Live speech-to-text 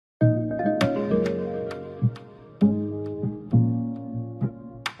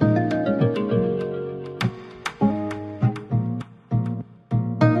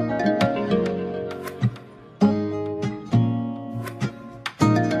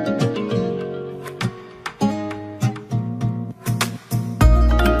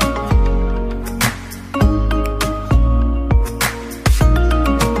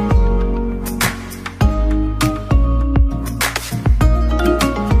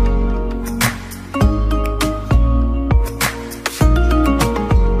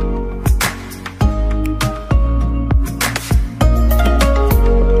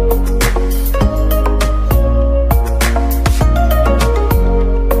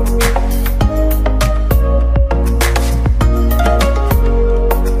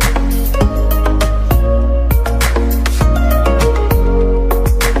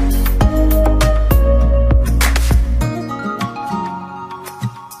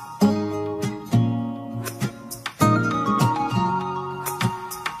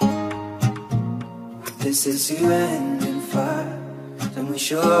this is the end in fire, then we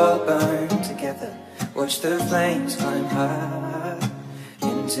shall all burn together. Watch the flames climb high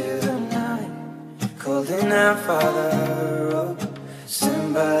into the night, calling out, Father, oh,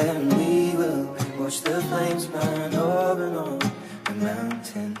 stand by and we will watch the flames burn over and on the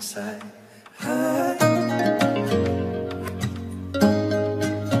mountainside.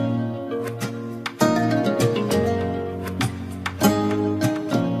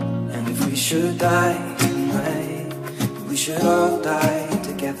 And if we should die tonight, we should all die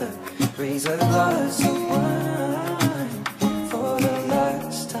together. Raise a glass of wine for the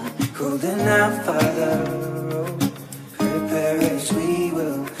last time, calling out, Father, oh, prepare as we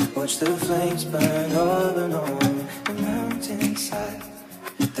will watch the flames burn over and on the mountainside.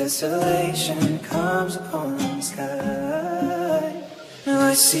 Desolation comes upon the sky. Now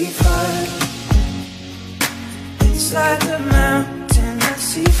I see fire inside the mountain. I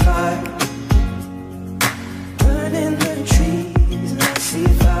see fire burning the trees, and I see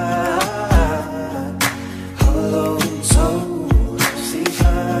fire hollow and soul. I see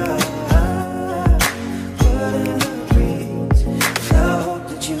fire burning the breeze. I hope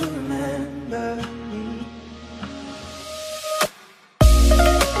that you remember me.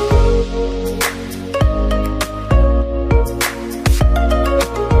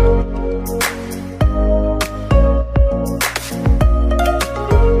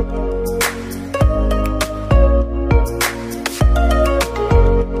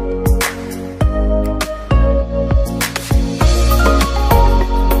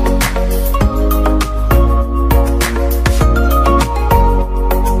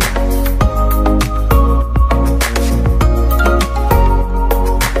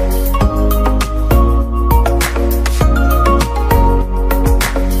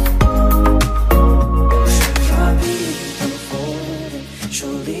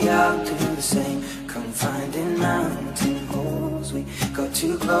 Surely I'll do the same. Come finding mountain holes. We got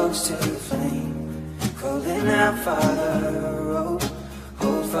too close to the flame. Calling out, Father, oh,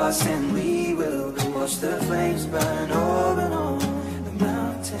 hold fast and we will watch the flames burn over and on the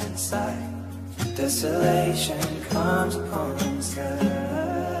mountainside. Desolation comes upon the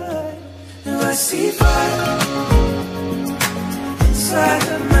sky. Now I see fire inside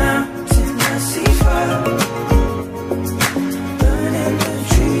the